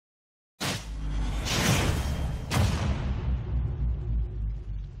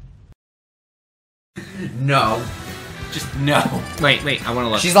No. Just no. Wait, I want to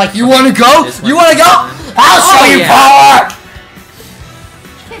look. She's like, you want to go? You want to go? I'll show you power!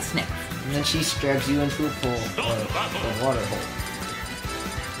 She can't snap. And then she straps you into a pool. Or a water hole.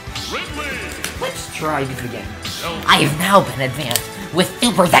 Ridley. Let's try this again. I have now been advanced with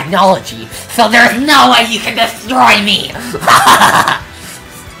super technology, so there's no way you can destroy me! Are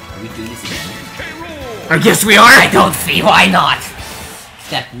we doing this again? I guess we are. I don't see why not.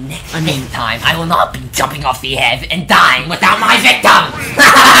 Except next time, I will not be jumping off the edge and dying without my victim!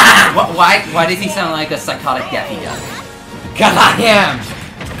 Why does he sound like a psychotic Daffy Duck? Cause I am!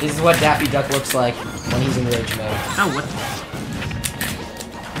 This is what Daffy Duck looks like when he's in rage mode. Oh, what?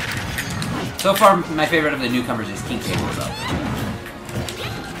 So far, my favorite of the newcomers is King K. What's up?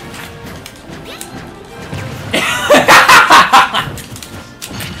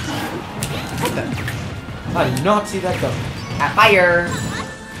 What the? I did not see that coming. At fire!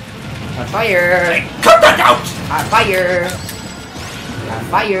 At fire! Cut that out! At fire! At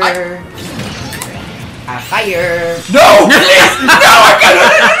fire! At fire! No! Please! No! I can't!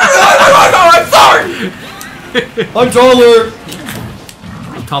 No! I'm sorry! I'm taller!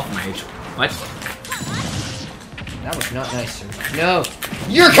 I'm tall for my age. What? That was not nice, sir. No!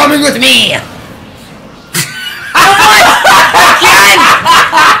 You're coming with me!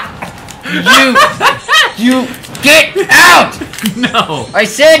 You get out! No! I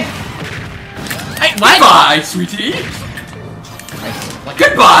said! Hey, goodbye, sweetie!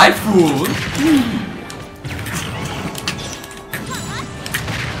 Goodbye, fool!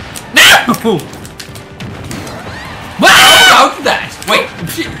 No! What about that? Wait,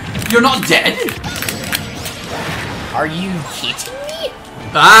 you're not dead? Are you kidding me?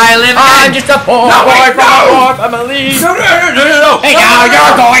 I live I'm just a poor boy from a poor family! No! Hey, now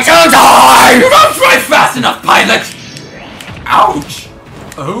you're going to die! You don't try fast enough, pilot! Ouch!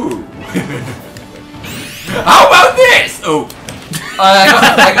 Oh. How about this? Oh.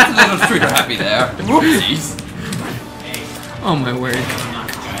 I got a little trigger happy there. Whoopsies. Oh my word.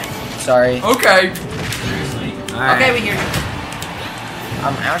 Sorry. Okay. Right. Okay, we hear you.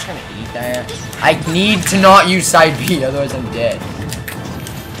 I was gonna eat that. I need to not use side B, otherwise I'm dead.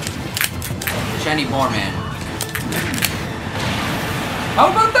 Shiny more, man. How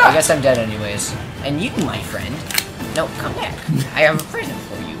about I that? guess I'm dead anyways. And you, my friend. No, come back. I have a present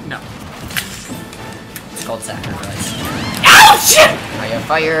for you. No. It's called sacrifice. Ouch! I have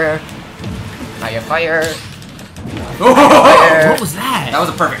fire. I have fire. Oh, Fire. What was that? that was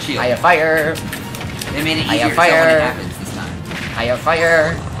a perfect shield. I have fire. They made it I easier have so when fire. it happens this time. I have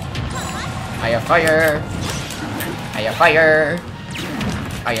fire. I have fire. I have fire.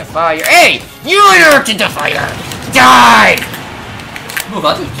 I have fire. Hey! You interrupted the fire! Die! Well,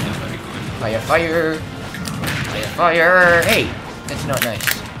 that didn't do very good. I have fire. I have fire. Hey! That's not nice.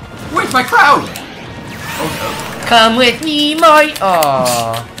 Where's my crowd? Oh Come with me, my...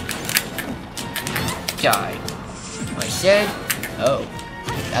 Aww. Die. I said... Oh.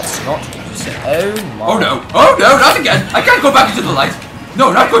 That's not what you said. Oh my... no. Oh no, not again! I can't go back into the light!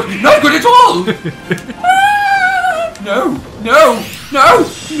 No, not good! Not good at all! No! No! No!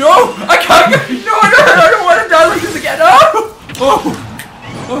 No! I can't get... No, I don't want to die like this again! Oh! Oh!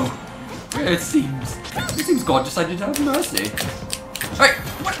 Oh! It seems God decided to have mercy. Hey!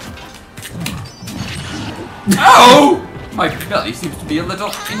 What? Ow! My belly seems to be a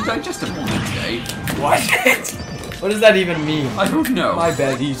little indigestible today. What? What does that even mean? I don't know. My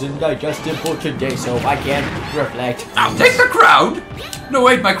belly's indigestible today, so I can't reflect. I'll take the crowd! No,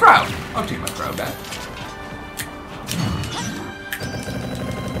 wait, my crowd! I'll take my crowd back.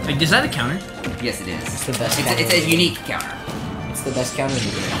 Like, is that a counter? Yes, it is. It's the best It's counter. a unique counter. It's the best counter in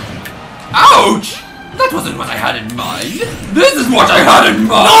the game. Ouch! That wasn't what I had in mind. This is what I had in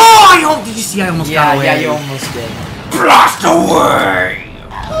mind! Did you see I almost got away? Yeah, you almost did. Blast away!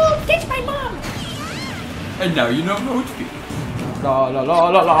 Oh, that's my mom! And now you don't know what to do. La la la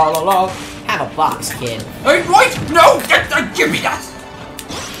la la la la. Have a box, kid. Hey, wait! No! Give me that!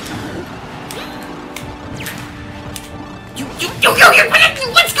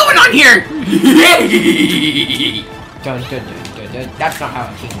 What's going on here? Dun, dun, dun, dun, dun. That's not how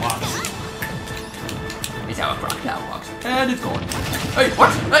a king walks. It's how a crocodile walks. And it's gone. Hey, what?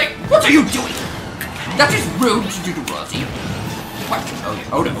 Hey, what are you doing? That is rude to do to Rosie. What? Oh,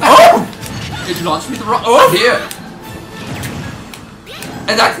 yeah. Oh, no. Oh! It launched me the wrong... Oh, here!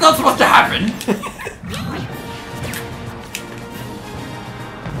 And that's not supposed to happen!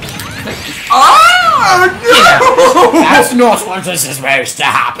 Ah! No! That's not what this is supposed to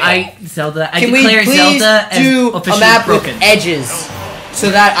happen. I Can we declare please Zelda as do a officially map broken. with edges, so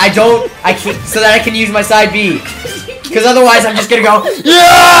that I can use my side B. Because otherwise I'm just gonna go,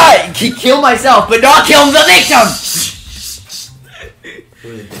 yeah! Kill myself, but not kill the victim!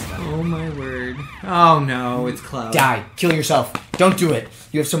 Oh my word. Oh no, it's Cloud. Die. Kill yourself. Don't do it.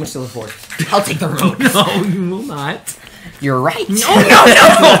 You have so much to live for. I'll take the road. No, you will not. You're right. No, don't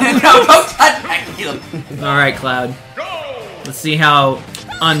touch that kid. Alright, Cloud. Let's see how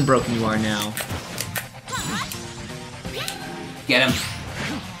unbroken you are now. Get him.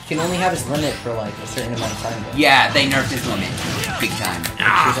 You can only have his limit for like a certain amount of time. Though. Yeah, they nerfed his limit. Big time.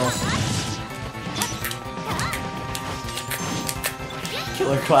 Which is awesome.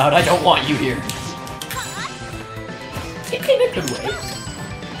 Killer Cloud, I don't want you here. In a good way.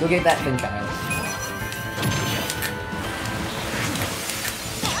 Go get that thing, child.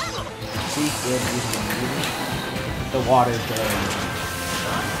 See, good. The water dirt.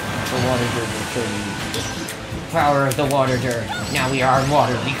 The water dirt will kill you. Power of the water dirt. Now we are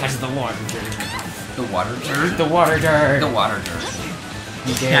water because of the water dirt. The water dirt? The water dirt. The water dirt.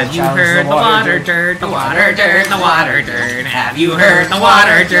 Have you heard the water dirt? The water dirt, the water dirt. Have you heard the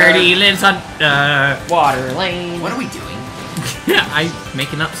water dirt? He lives on water lane. What are we doing? I'm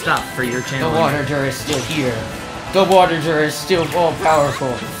making up stuff for your The channel. water dirt is still here. The water dirt is still all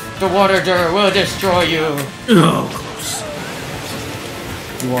powerful. The water dirt will destroy you. Oh, close.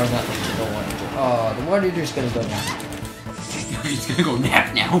 You are not the water dirt. Oh, the water dirt's gonna go now. He's gonna go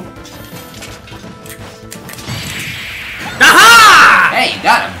nap now. Aha! Hey, you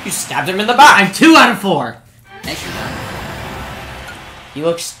got him. You stabbed him in the back. I'm 2 out of 4. Thanks for that. He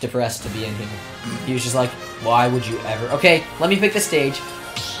looks depressed to be in here. He was just like, why would you ever? Okay, let me pick the stage.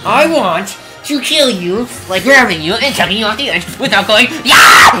 I want To kill you, like grabbing you and chucking you off the edge without going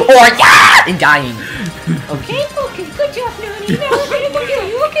yeah or yeah and dying. Okay, good job, Nani.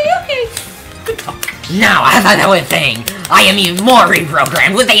 Okay. Now, I thought that was thing. I am even more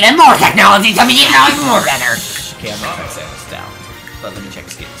reprogrammed with even more technology to be even more better. Okay, I'm gonna check Samus down. But let me check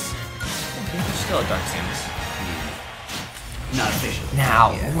skins. Still a Dark Samus. Not official.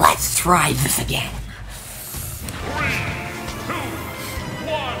 Now, let's try this again.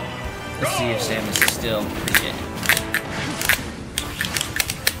 Let's see if Samus is still pretty good.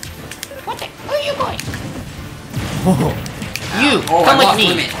 What the? Where are you going? You, Oh, come I with lost me.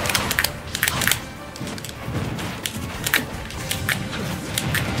 limit.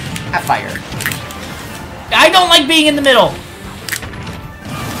 At fire. I don't like being in the middle.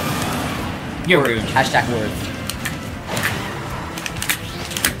 You're rude. Hashtag word.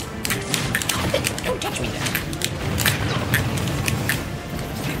 Don't touch me there.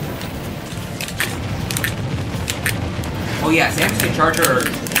 Oh yeah, Samus can charge her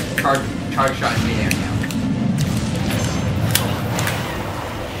charge shot in midair now.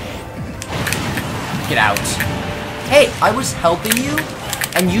 Get out. Hey, I was helping you,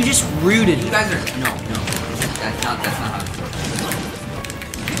 and you just rooted You me. guys are no. That's not how it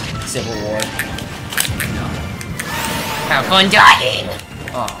works. Civil War. No. Have fun dying.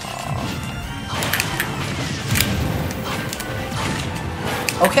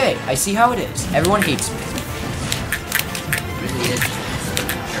 Okay, I see how it is. Everyone hates me. It really is.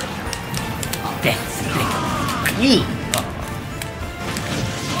 Sure. That's you.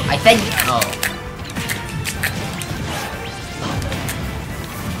 I said Oh.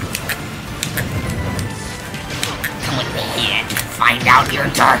 come with me here to find out your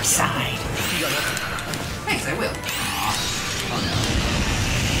dark side. Thanks, I will. Oh no.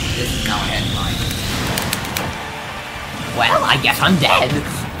 This is now I had in mind. Well, I guess I'm dead.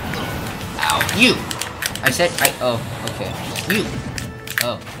 Ow. You. I said oh, okay. You.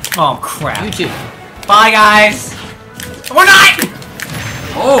 Oh. Oh, crap. You too. Bye, guys. We're not!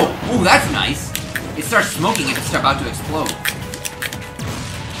 Oh! Ooh, that's nice. It starts smoking if it's about to explode.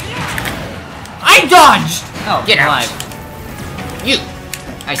 I dodged! Oh, Get out. alive. You.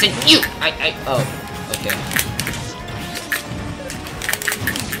 I said you. Oh. Okay.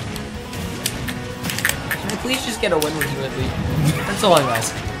 Can I please just get a win with you, Ridley? That's all I'm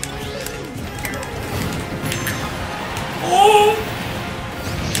asking. Oh!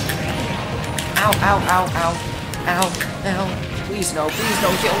 Ow, ow, ow, ow. Ow, ow. Please no, please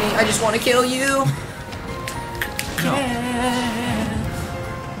don't kill me. I just want to kill you. No.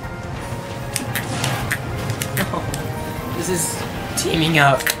 No. This is teaming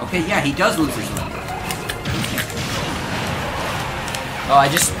up. Okay, yeah, he does lose his limit. Oh, I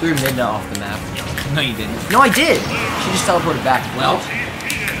just threw Midna off the map. No, you didn't. No, I did. She just teleported back. Well,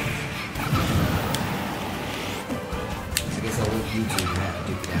 I guess I'll leave you two to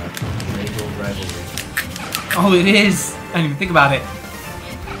duke it out. Age-old rivalry. Oh, it is. I didn't even think about it.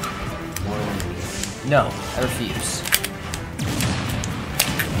 More enemies. No, I refuse.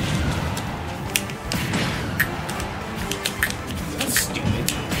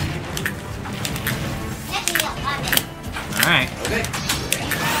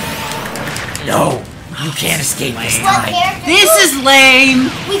 can't escape this What time. character? This is lame.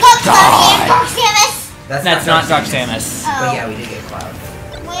 We got Cloudy and Dark Samus! That's not Dark Samus. Oh. But yeah, we did get Cloud.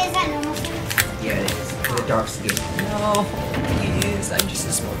 Wait, is that normal Samus? Yeah, it is. For the dark skin. No, it is. I'm just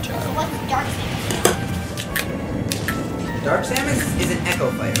a small So child. what's Dark Samus? Dark Samus is an Echo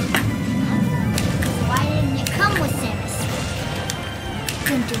Fighter. So why didn't it come with Samus?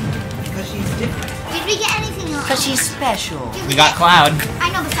 Dun, dun, dun. Because she's different. Did we get anything else? Because she's special. Did We got Cloud. I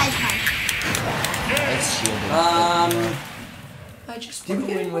know besides Cloud. It's shielded. I just Did we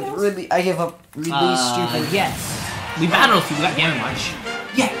want get to win with anything else? Ridley. I give up. Ridley's stupid. Yes. We battled. We got Game & Watch.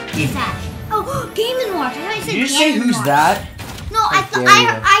 Yeah. Who's that? Oh, Game & Watch. I thought you said Did you say Ganon who's Watch. that? No, I thought dare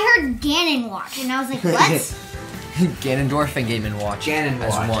you. I heard Ganon Watch, and I was like, what? Ganondorf and Game & Watch. Ganon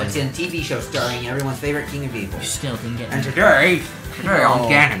as Watch. one. It's a TV show starring everyone's favorite king of evil. You still can get And it. today on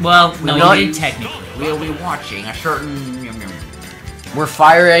Ganon. Well, no, not- you did technically. We'll be watching a certain... We're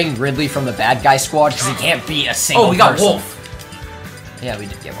firing Ridley from the bad guy squad because he can't beat a single Oh, we got person. Wolf. Yeah, we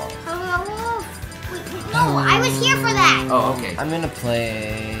did get Wolf. Oh, wait, no, I was here for that. Oh, okay. I'm gonna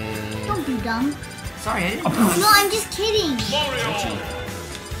play... Don't be dumb. Sorry, I didn't... No, I'm just kidding.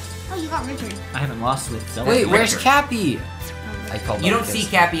 Oh, you got Richard. I haven't lost with Zelda. Wait, where's Richter. Cappy? I called You him don't see because-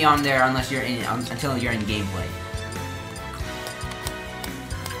 Cappy on there unless you're in until you're in gameplay.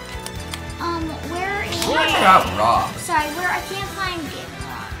 Where is... Check out Rob. Sorry, where I can't find it.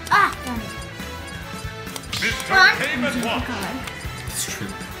 Ah, done it. Mr. Ron? Game & Watch. It's true.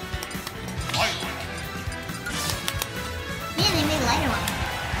 Man, they made a lighter one.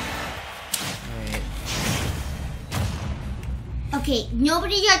 Wait. Okay,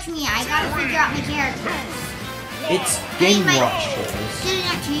 nobody judge me. I gotta figure out my character. It's Game my- Watch, boys. Did it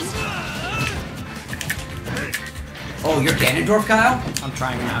not change? Oh, you're Ganondorf, Kyle? I'm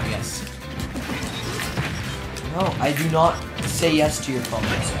trying now, yes. No, I do not say yes to your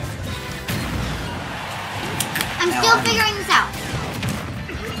comments. I'm still figuring this out.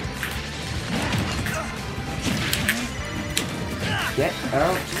 Get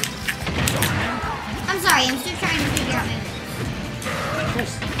out. I'm sorry, I'm still trying to figure out my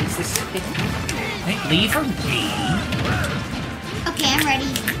moves. Is this... Hey, leave her be. Okay, I'm ready.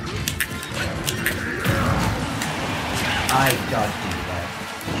 I dodged into that.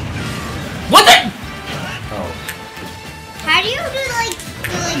 What the? Oh. How do you do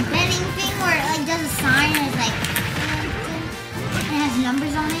the betting thing where it like does a sign and it's like and it has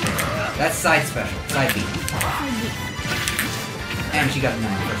numbers on it? That's side special. Side B. And she got the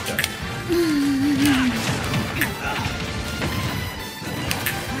number first up.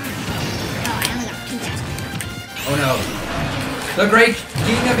 Oh, I only got 2 seconds. Oh no. The great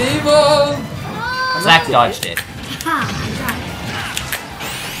king of evil! Oh, Zach dodged it. ha, I got it.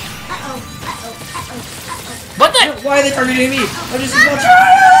 Uh-oh. What the? Why are they targeting me? I'm just No, watching.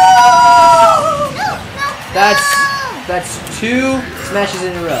 no, That's... no. That's 2 smashes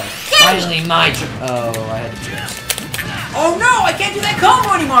in a row. Finally, my turn. Oh, I had to do it. Oh no, I can't do that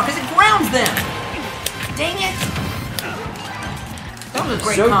combo anymore because it grounds them. Dang it. That was a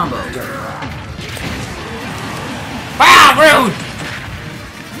great So- combo. Wow, rude.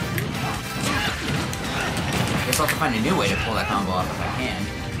 Guess I'll have to find a new way to pull that combo off if I can.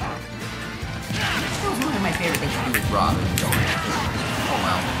 That was one of my favorite things to do with Rob. Oh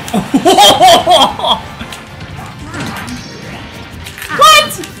well.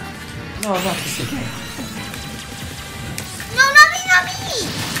 What? No, not this again. No, not me.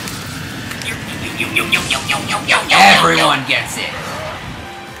 Everyone gets it.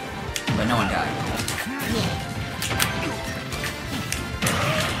 But no one died.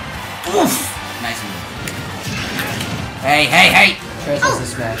 Oof! Nice move. Hey, hey, hey! Trez has a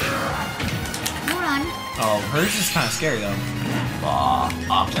smash. Hold on. Oh, hers is kind of scary though.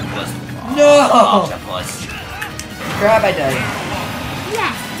 Octopus. No! Octopus. Crap, I died.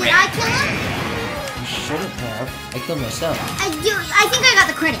 Yes. Did I kill him? You shouldn't have. I killed myself. I think I got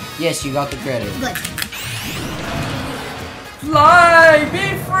the credit. Yes, you got the credit. Good. Fly!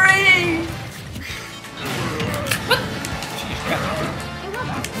 Be free!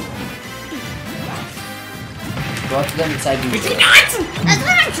 Go up to them inside the That's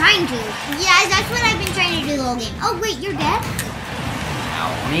what I'm trying to. Yeah, that's what I've been trying to do the whole game. Oh wait, you're dead?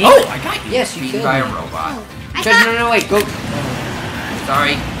 Me? Oh, I got you. Yes, you Beaten killed by me. a robot. Oh, I Trez, thought. no, wait, go.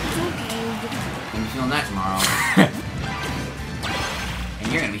 Sorry. It's okay. I'm feeling that tomorrow. And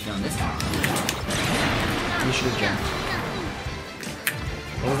you're gonna be feeling this tomorrow. You should have jumped.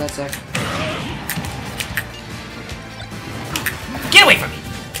 What was that, Zach? Get away from me!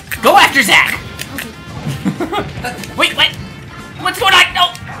 Go after Zach! Wait, what? What's going on?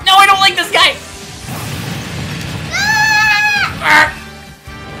 No! No, I don't like this guy! Ah! Arr.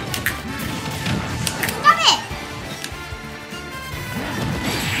 Stop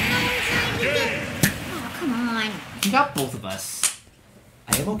She got both of us.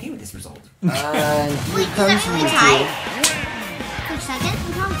 I am okay with this result. Here Wait, does comes that mean me we're too. tied? For second?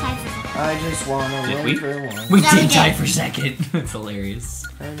 We probably tied for second. I just wanna Did win we? for one. We Yeah, we did did. tie for second. It's hilarious.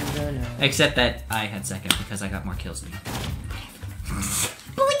 I'm gonna- Except that I had second because I got more kills than you.